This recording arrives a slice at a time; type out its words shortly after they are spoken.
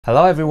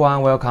Hello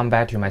everyone, welcome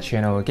back to my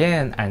channel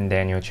again. I'm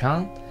Daniel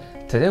Chang.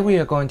 Today we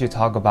are going to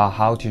talk about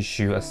how to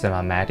shoot a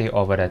cinematic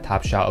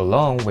over-the-top shot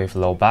alone with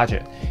low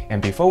budget.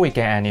 And before we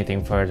get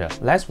anything further,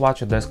 let's watch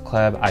this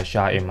clip I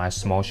shot in my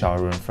small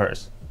shower room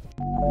first.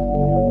 I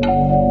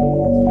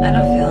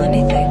don't feel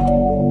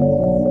anything.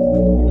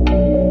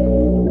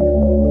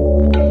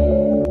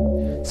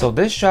 So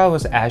this shot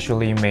was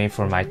actually made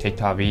for my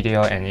TikTok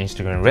video and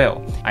Instagram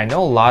reel. I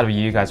know a lot of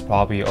you guys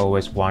probably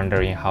always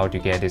wondering how to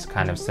get this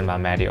kind of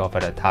cinematic over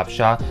the top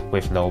shot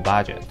with low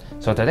budget.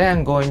 So today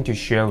I'm going to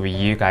share with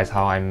you guys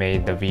how I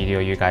made the video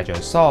you guys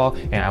just saw,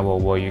 and I will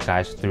walk you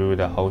guys through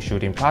the whole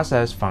shooting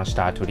process from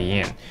start to the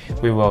end.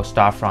 We will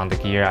start from the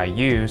gear I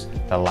use,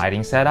 the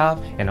lighting setup,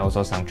 and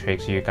also some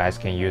tricks you guys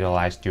can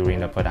utilize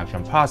during the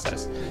production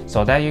process,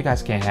 so that you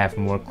guys can have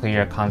more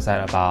clear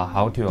concept about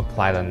how to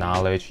apply the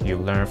knowledge you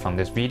learn from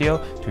this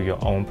video to your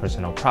own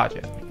personal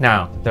project.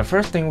 Now, the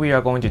first thing we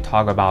are going to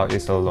talk about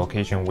is the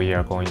location we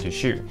are going to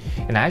shoot.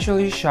 And I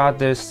actually shot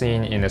this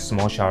scene in a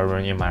small shower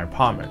room in my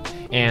apartment.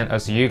 And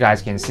as you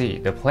guys can see,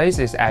 the place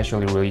is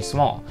actually really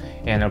small,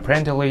 and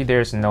apparently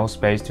there's no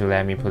space to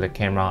let me put the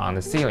camera on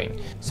the ceiling.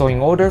 So in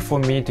order for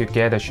me to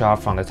get a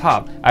shot from the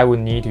top, I would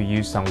need to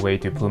use some way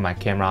to put my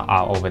camera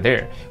out over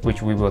there,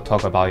 which we will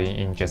talk about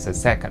in just a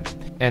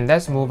second. And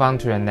let's move on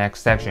to the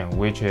next section,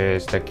 which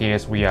is the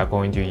gears we are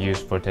going to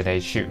use for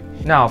today's shoot.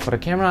 Now, for the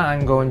camera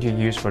I'm going to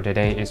use for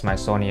today is my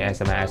Sony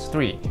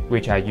a7S3,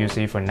 which I use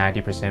it for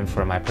 90%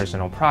 for my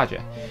personal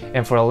project.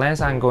 And for the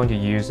lens I'm going to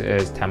use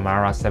is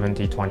Tamara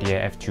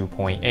 7028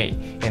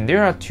 f2.8, and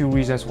there are two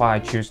reasons why I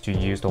choose to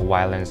use the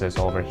wide lenses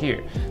over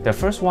here. The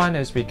first one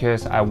is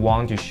because I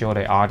want to show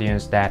the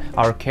audience that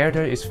our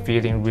character is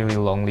feeling really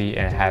lonely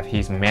and have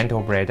his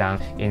mental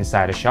breakdown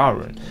inside the shower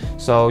room.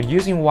 So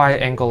using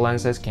wide angle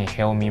lenses can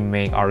help me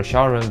make our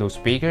shower room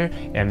look bigger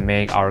and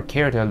make our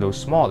character look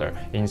smaller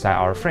inside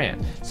our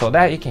frame, so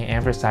that it can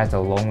emphasize the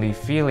lonely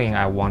feeling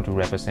I want to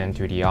represent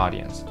to the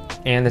audience.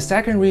 And the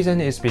second reason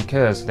is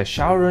because the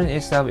shower room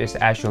itself is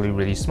actually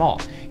really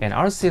small, and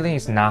our ceiling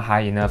is not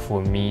high enough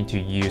for me to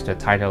use the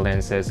tighter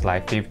lenses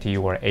like 50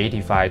 or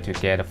 85 to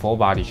get a full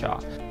body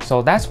shot.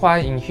 So that's why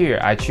in here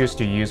I choose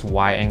to use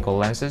wide angle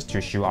lenses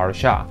to shoot our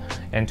shot.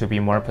 And to be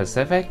more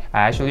specific, I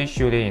actually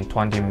shoot it in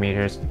 20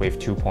 meters with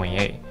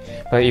 2.8.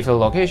 But if the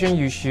location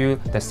you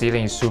shoot, the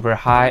ceiling is super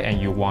high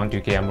and you want to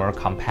get a more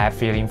compact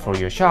feeling for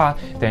your shot,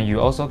 then you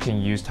also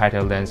can use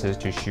tighter lenses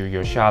to shoot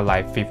your shot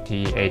like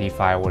 50,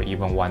 85 or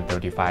even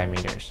 135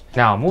 meters.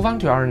 Now move on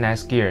to our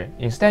next gear.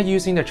 Instead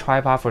using the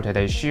tripod for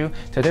today's shoot,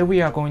 today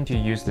we are going to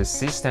use the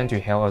Cstand to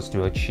help us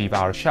to achieve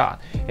our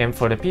shot. And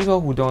for the people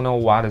who don't know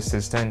what a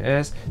Cstand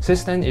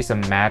is a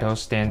metal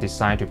stand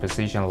designed to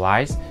position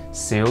lights,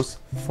 seals,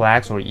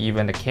 flags, or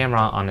even the camera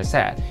on the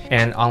set.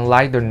 And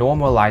unlike the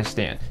normal light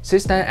stand,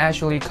 Cstand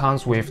actually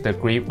comes with the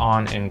grip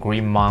on and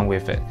grip mount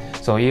with it.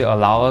 So it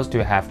allows us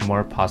to have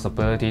more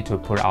possibility to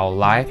put our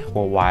light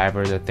or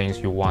whatever the things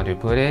you want to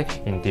put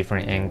it in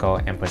different angle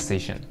and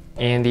position.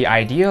 And the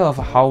idea of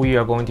how we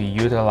are going to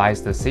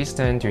utilize the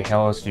Cstand to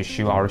help us to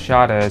shoot our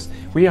shot is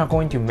we are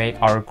going to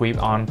make our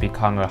grip arm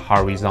become a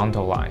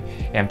horizontal line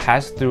and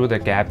pass through the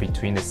gap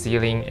between the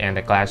ceiling and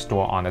the glass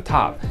door on the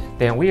top.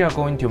 Then we are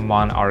going to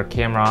mount our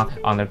camera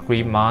on the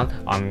grip mount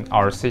on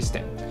our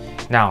Cstand.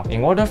 Now,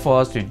 in order for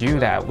us to do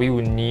that, we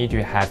will need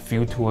to have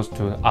few tools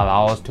to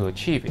allow us to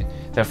achieve it.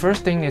 The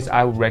first thing is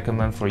I would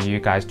recommend for you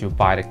guys to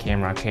buy the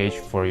camera cage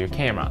for your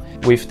camera.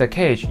 With the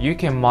cage, you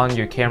can mount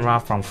your camera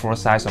from four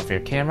sides of your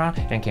camera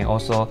and can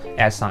also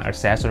add some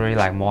accessory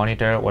like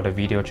monitor or the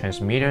video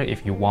transmitter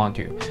if you want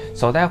to,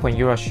 so that when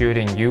you are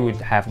shooting, you would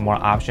have more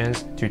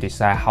options to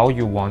decide how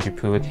you want to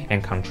put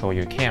and control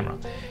your camera.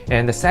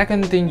 And the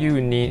second thing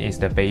you need is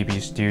the baby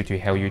stool to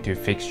help you to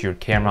fix your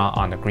camera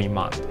on the grip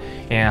mount.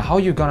 And how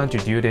you're gonna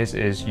do this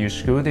is you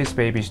screw this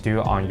baby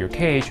stool on your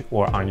cage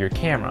or on your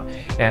camera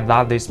and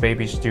lock this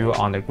baby stool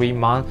on the grip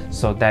mount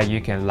so that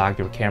you can lock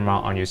your camera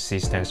on your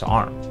Cstand's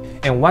arm.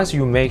 And once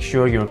you make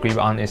sure your grip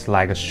arm is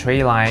like a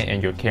straight line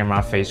and your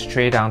camera face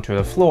straight down to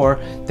the floor,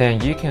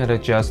 then you can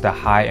adjust the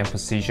height and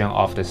position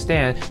of the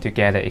stand to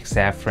get the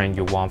exact frame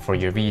you want for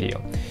your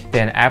video.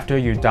 Then after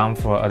you're done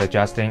for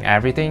adjusting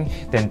everything,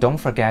 then don't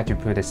forget to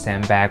put a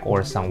sandbag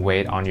or some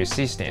weight on your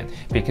Cstand,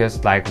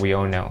 because like we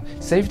all know,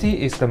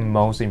 safety is the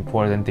most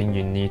important thing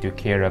you need to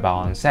care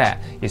about on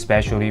set,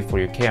 especially for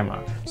your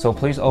camera. So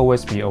please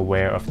always be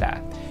aware of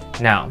that.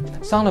 Now,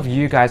 some of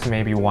you guys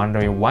may be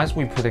wondering, once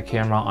we put the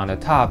camera on the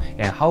top,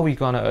 and how we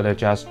gonna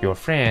adjust your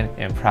frame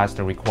and press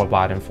the record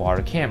button for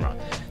our camera.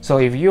 So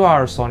if you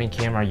are a Sony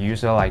camera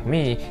user like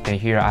me, then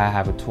here I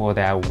have a tool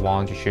that I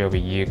want to share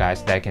with you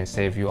guys that can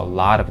save you a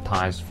lot of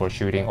times for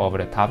shooting over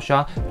the top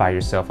shot by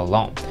yourself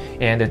alone.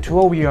 And the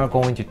tool we are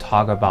going to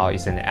talk about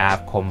is an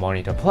app called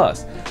Monitor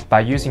Plus. By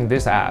using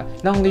this app,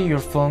 not only your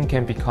phone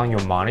can become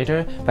your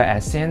monitor, but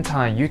at the same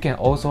time you can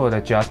also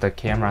adjust the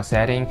camera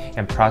setting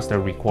and press the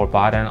record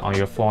button on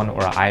your phone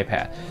or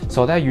iPad,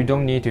 so that you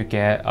don't need to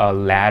get a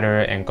ladder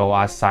and go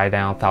upside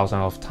down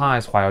thousands of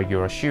times while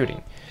you're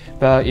shooting.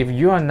 But if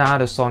you are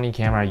not a Sony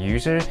camera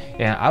user,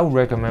 then I would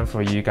recommend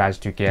for you guys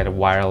to get a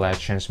wireless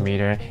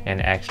transmitter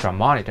and extra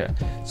monitor,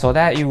 so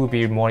that it will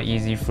be more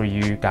easy for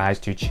you guys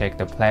to check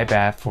the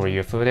playback for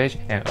your footage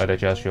and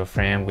adjust your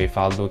frame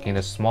without looking at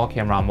the small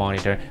camera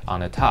monitor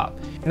on the top.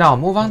 Now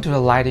move on to the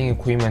lighting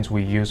equipment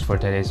we use for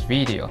today's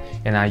video,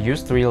 and I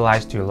use 3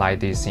 lights to light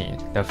this scene.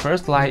 The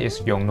first light is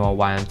Yongnuo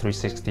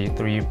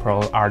YM363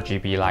 Pro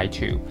RGB Light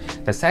 2.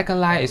 The second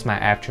light is my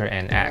Aperture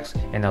NX,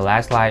 and the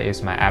last light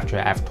is my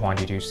Aperture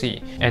f22C.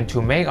 And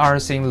to make our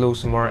scene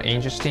look more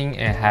interesting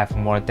and have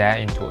more depth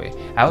into it,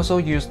 I also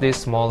use this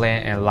small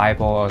lamp and light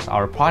bulb as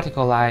our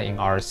practical light in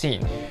our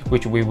scene,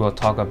 which we will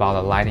talk about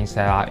the lighting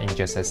setup in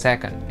just a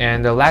second.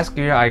 And the last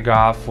gear I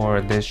got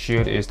for this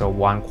shoot is the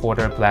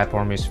 1/4 black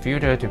promise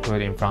filter to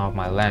put in front of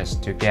my lens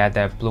to get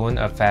that balloon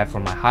effect for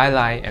my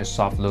highlight and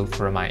soft look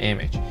for my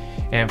image.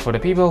 And for the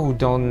people who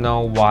don't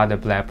know what the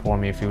black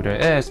promise filter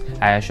is,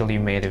 I actually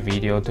made a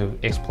video to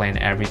explain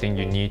everything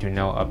you need to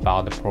know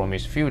about the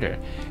promise filter,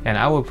 and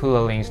I will put the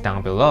links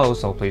down below,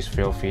 so please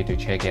feel free to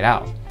check it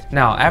out.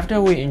 Now,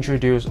 after we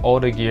introduce all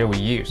the gear we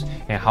use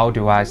and how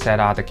do I set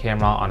up the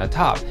camera on the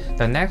top,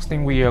 the next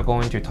thing we are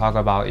going to talk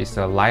about is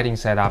the lighting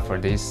setup for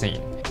this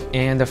scene.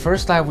 And the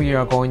first light we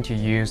are going to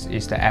use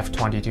is the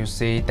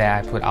f22C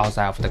that I put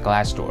outside of the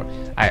glass door.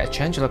 I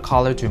changed the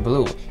color to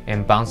blue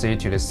and bounce it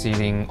to the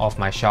ceiling of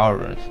my shower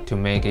room to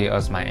make it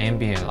as my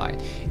ambient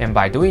light. And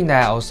by doing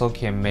that, I also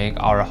can make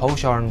our whole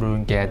shower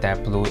room get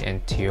that blue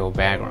and teal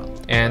background.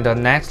 And the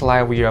next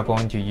light we are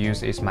going to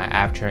use is my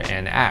Aperture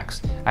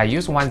NX. I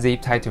use one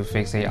zip tie to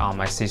fix it on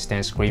my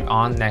Cstand script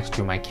on next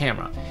to my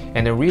camera.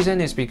 And the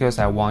reason is because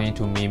I want it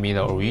to mimic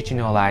the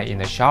original light in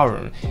the shower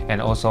room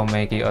and also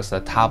make it as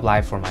the top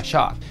light for my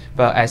shot.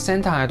 But at the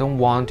same time, I don't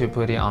want to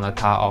put it on the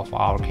top of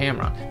our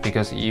camera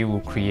because it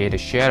will create a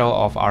shadow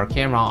of our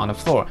camera on the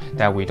floor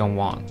that we don't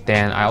want.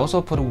 Then I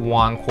also put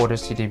 1/4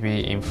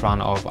 CTB in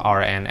front of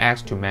our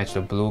NX to match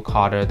the blue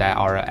color that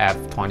our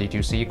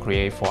f22C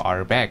create for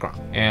our background.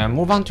 And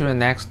move on to the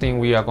next thing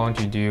we are going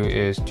to do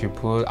is to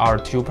put our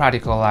 2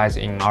 practical lights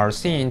in our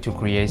scene to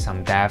create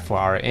some depth for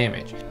our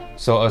image.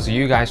 So as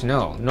you guys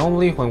know,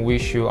 normally when we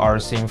shoot our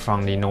scene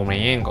from the normal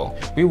angle,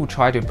 we will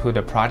try to put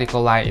a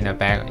practical light in the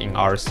back in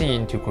our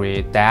scene to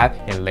create depth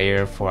and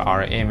layer for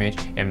our image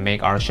and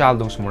make our shot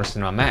look more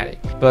cinematic.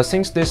 But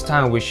since this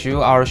time we shoot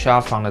our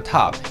shot from the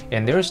top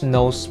and there's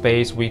no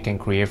space we can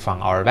create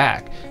from our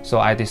back,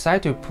 so I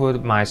decided to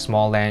put my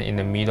small lamp in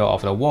the middle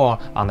of the wall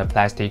on the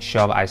plastic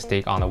shelf I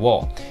stick on the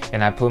wall.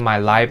 And I put my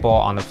light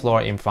bulb on the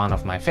floor in front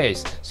of my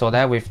face, so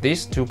that with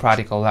these 2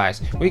 practical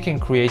lights, we can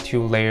create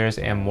 2 layers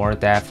and more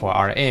depth for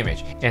our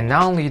image. And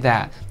not only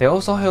that, they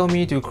also help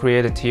me to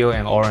create a teal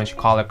and orange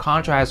color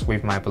contrast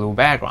with my blue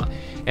background.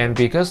 And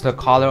because the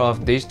color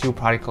of these 2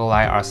 practical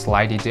lights are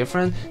slightly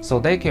different, so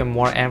they can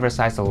more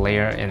emphasize the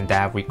layer and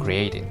depth we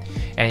created.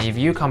 And if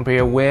you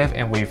compare with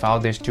and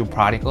without these 2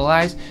 practical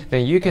lights,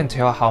 then you can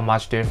tell how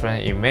much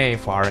difference it made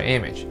for our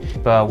image.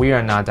 But we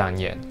are not done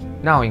yet.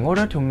 Now, in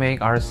order to make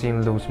our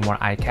scene look more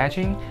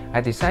eye-catching,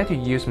 I decided to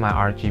use my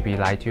RGB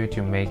light 2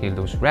 to make it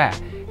look red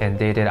and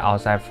did it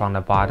outside from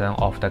the bottom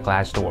of the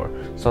glass door,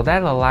 so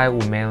that the light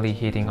will mainly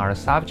hitting our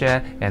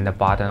subject and the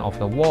bottom of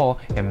the wall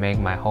and make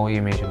my whole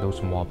image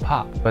look more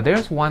pop. But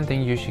there's one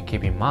thing you should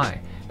keep in mind.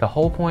 The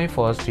whole point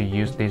for us to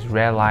use this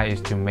red light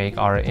is to make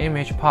our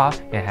image pop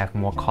and have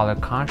more color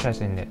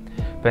contrast in it,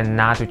 but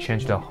not to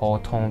change the whole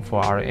tone for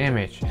our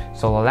image.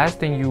 So the last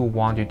thing you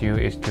want to do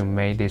is to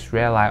make this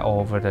red light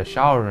over the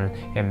shower room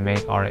and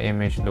make our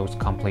image look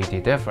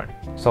completely different.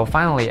 So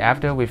finally,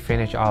 after we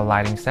finish our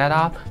lighting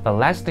setup, the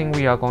last thing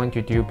we are going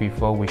to do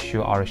before we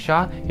shoot our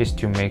shot is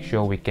to make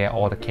sure we get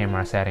all the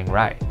camera setting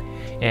right.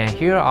 And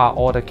here are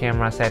all the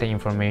camera setting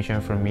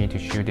information for me to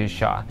shoot this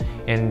shot.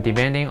 And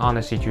depending on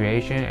the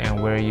situation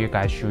and where you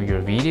guys shoot your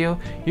video,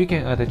 you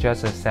can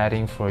adjust the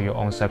setting for your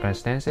own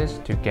circumstances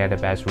to get the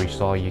best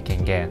result you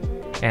can get.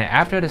 And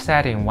after the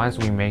setting, once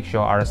we make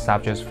sure our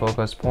subject's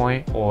focus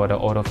point or the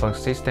autofocus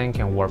system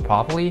can work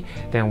properly,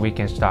 then we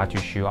can start to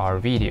shoot our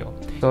video.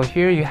 So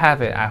here you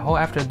have it. I hope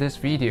after this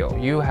video,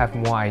 you have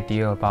more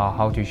idea about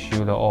how to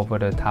shoot the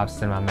over-the-top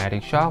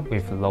cinematic shot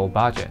with low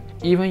budget.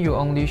 Even you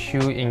only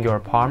shoot in your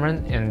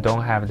apartment and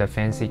don't have the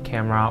fancy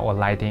camera or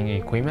lighting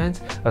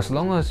equipment, as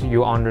long as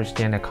you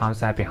understand the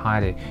concept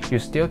behind it, you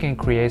still can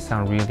create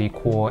some really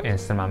cool and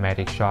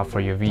cinematic shot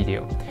for your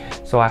video.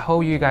 So I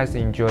hope you guys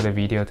enjoyed the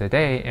video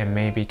today and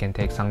maybe can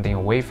take something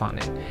away from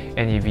it.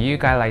 And if you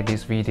guys like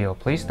this video,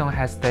 please don't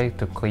hesitate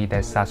to click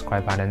that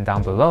subscribe button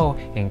down below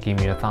and give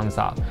me a thumbs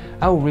up.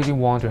 I would really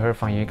want to hear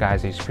from you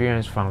guys'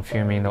 experience from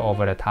filming the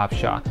over-the-top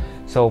shot.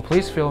 So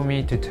please feel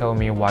free to tell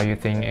me what you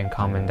think and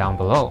comment down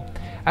below.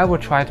 I will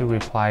try to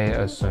reply it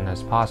as soon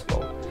as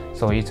possible.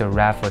 So it's a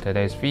wrap for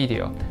today's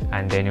video.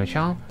 I'm Daniel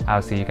Chung.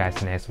 I'll see you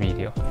guys next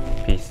video.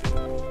 Peace.